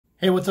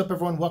Hey, what's up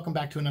everyone? Welcome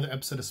back to another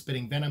episode of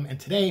Spitting Venom, and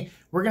today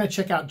we're going to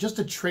check out just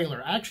a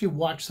trailer. I actually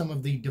watched some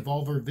of the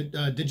Devolver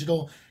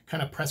digital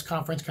kind of press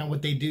conference, kind of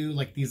what they do,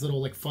 like these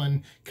little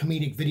fun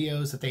comedic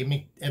videos that they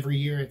make every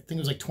year. I think it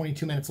was like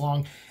 22 minutes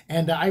long,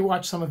 and I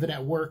watched some of it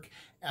at work,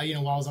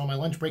 while I was on my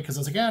lunch break, because I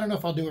was like, I don't know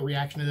if I'll do a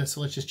reaction to this,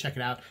 so let's just check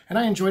it out. And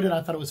I enjoyed it.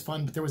 I thought it was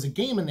fun, but there was a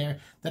game in there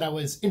that I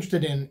was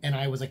interested in, and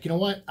I was like, you know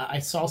what? I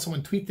saw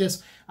someone tweet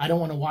this. I don't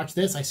want to watch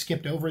this. I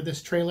skipped over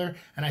this trailer,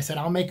 and I said,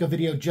 I'll make a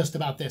video just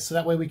about this, so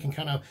that way we can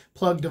kind of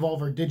plug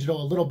Devolver Digital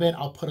a little bit.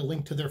 I'll put a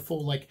link to their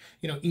full,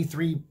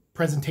 E3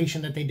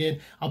 presentation that they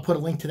did. I'll put a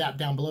link to that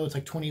down below. It's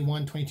like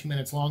 22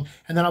 minutes long.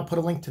 And then I'll put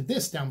a link to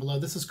this down below.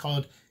 This is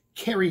called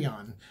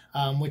Carrion,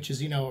 which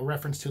is, a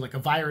reference to like a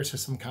virus or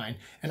some kind.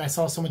 And I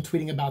saw someone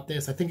tweeting about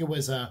this. I think it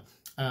was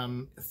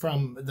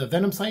from the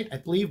Venom Site, I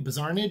believe,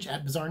 Bizarrenage,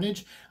 at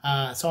Bizarrenage.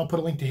 So I'll put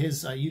a link to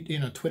his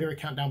Twitter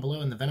account down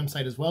below, and the Venom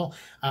Site as well.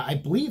 I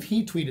believe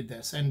he tweeted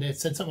this, and it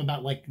said something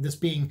about like this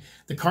being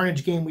the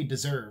Carnage game we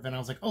deserve. And I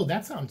was like, oh,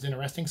 that sounds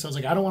interesting. So I was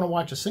like, I don't want to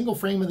watch a single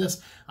frame of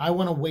this. I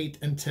want to wait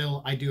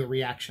until I do a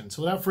reaction.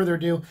 So without further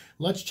ado,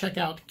 let's check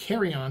out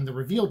Carrion, the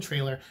reveal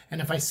trailer.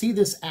 And if I see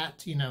this at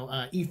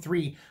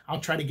E3, I'll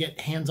try to get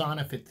hands-on.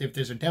 If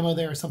there's a demo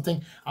there or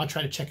something, I'll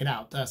try to check it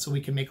out so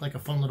we can make like a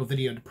fun little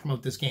video to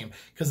promote this game.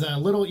 Because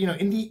little,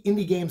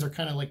 indie games are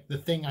kind of like the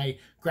thing I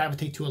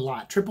gravitate to a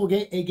lot.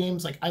 AAA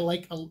games, like I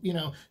like,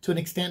 to an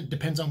extent,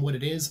 depends on what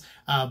it is.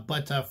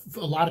 But a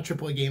lot of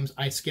AAA games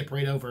I skip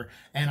right over,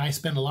 and I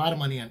spend a lot of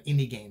money on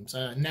indie games.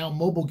 Now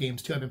mobile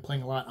games too. I've been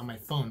playing a lot on my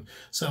phone.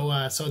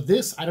 So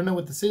this, I don't know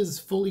what this is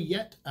fully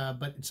yet,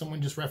 but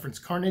someone just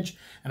referenced Carnage,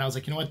 and I was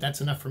like, you know what,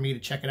 that's enough for me to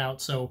check it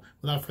out. So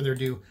without further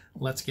ado,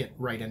 let's get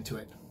right into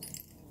it.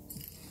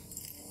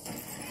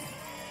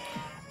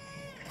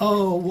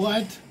 Oh,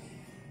 what?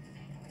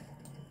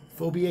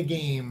 Phobia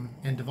Game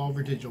and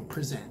Devolver Digital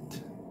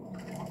present.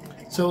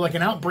 So like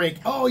an outbreak.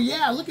 Oh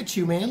yeah, look at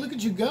you, man. Look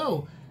at you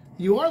go.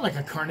 You are like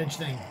a Carnage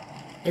thing.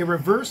 A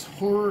reverse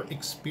horror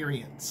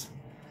experience.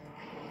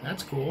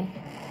 That's cool.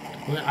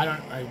 Well,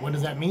 what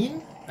does that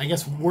mean? I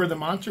guess we're the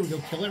monster. We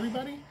go kill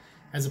everybody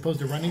as opposed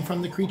to running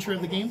from the creature of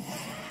the game.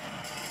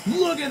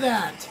 Look at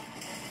that.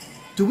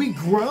 Do we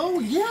grow?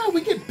 Yeah,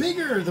 we get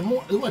bigger. The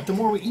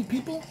more we eat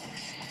people?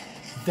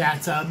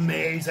 That's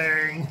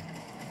amazing.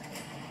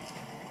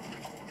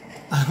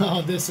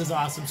 Oh, this is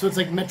awesome. So it's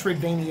like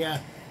Metroidvania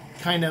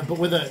kind of, but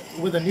with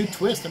a new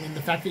twist. I mean,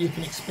 the fact that you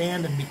can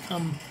expand and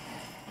become,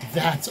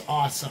 that's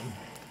awesome.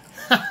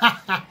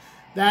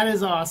 That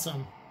is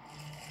awesome.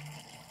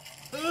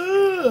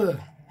 Ugh.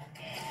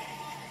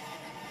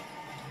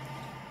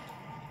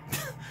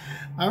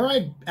 All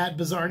right, at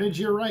Bizarrenage,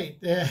 you're right.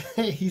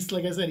 He's,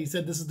 like I said, he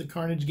said this is the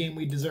Carnage game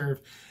we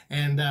deserve.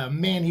 And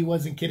man, he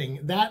wasn't kidding.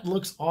 That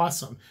looks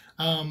awesome.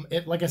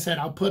 Like I said,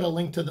 I'll put a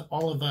link to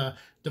all of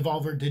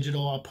Devolver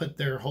Digital. I'll put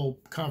their whole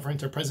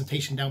conference or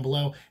presentation down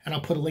below, and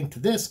I'll put a link to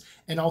this,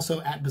 and also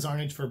at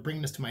Bizarrenage for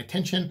bringing this to my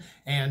attention,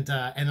 and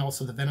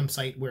also the Venom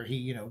Site where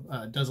he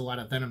does a lot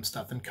of Venom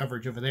stuff and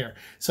coverage over there.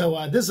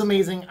 So this is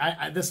amazing.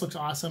 This looks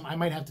awesome. I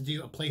might have to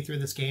do a playthrough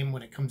of this game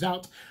when it comes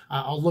out.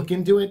 I'll look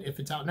into it. If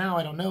it's out now,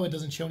 I don't know. It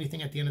doesn't show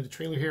anything at the end of the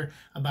trailer here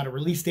about a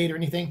release date or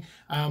anything.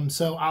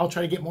 So I'll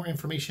try to get more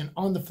information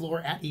on the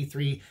floor at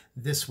E3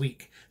 this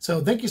week.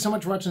 So thank you so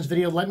much for watching this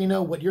video. Let me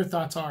know what your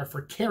thoughts are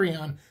for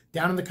Carrion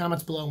down in the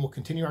comments below, and we'll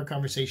continue our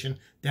conversation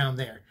down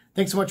there.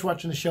 Thanks so much for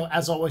watching the show.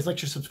 As always, like,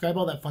 share, subscribe,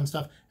 all that fun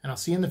stuff, and I'll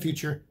see you in the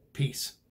future. Peace.